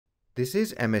This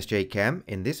is MSJ Chem.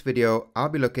 In this video, I'll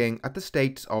be looking at the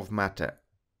states of matter.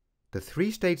 The three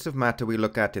states of matter we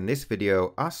look at in this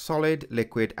video are solid,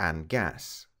 liquid, and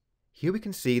gas. Here we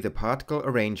can see the particle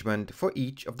arrangement for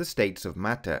each of the states of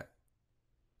matter.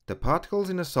 The particles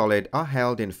in a solid are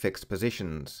held in fixed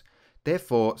positions.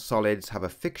 Therefore, solids have a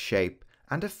fixed shape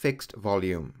and a fixed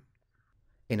volume.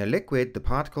 In a liquid, the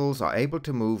particles are able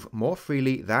to move more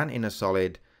freely than in a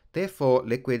solid. Therefore,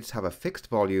 liquids have a fixed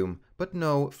volume but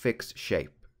no fixed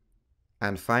shape.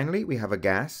 And finally, we have a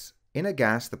gas. In a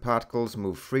gas, the particles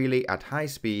move freely at high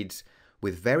speeds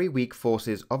with very weak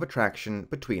forces of attraction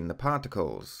between the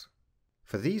particles.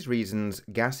 For these reasons,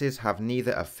 gases have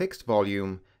neither a fixed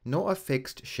volume nor a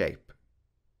fixed shape.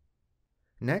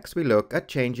 Next, we look at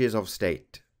changes of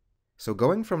state. So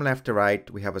going from left to right,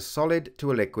 we have a solid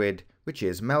to a liquid, which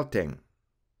is melting.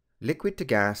 Liquid to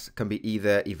gas can be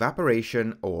either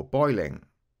evaporation or boiling.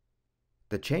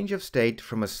 The change of state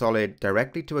from a solid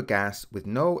directly to a gas with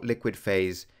no liquid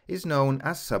phase is known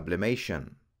as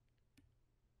sublimation.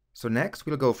 So next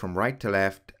we'll go from right to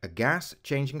left. A gas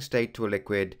changing state to a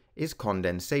liquid is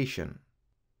condensation.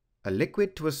 A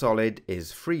liquid to a solid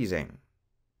is freezing.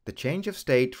 The change of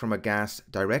state from a gas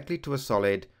directly to a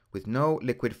solid with no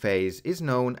liquid phase is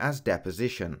known as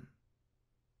deposition.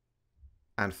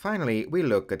 And finally, we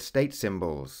look at state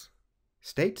symbols.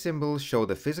 State symbols show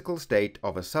the physical state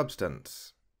of a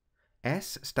substance.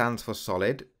 S stands for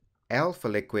solid, L for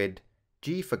liquid,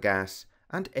 G for gas,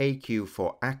 and AQ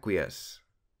for aqueous.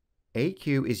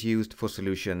 AQ is used for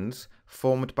solutions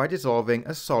formed by dissolving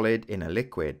a solid in a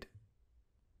liquid.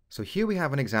 So here we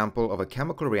have an example of a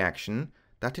chemical reaction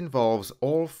that involves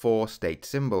all four state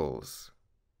symbols.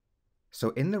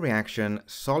 So in the reaction,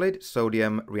 solid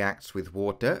sodium reacts with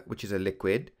water, which is a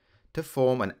liquid, to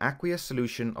form an aqueous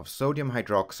solution of sodium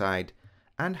hydroxide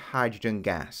and hydrogen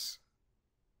gas.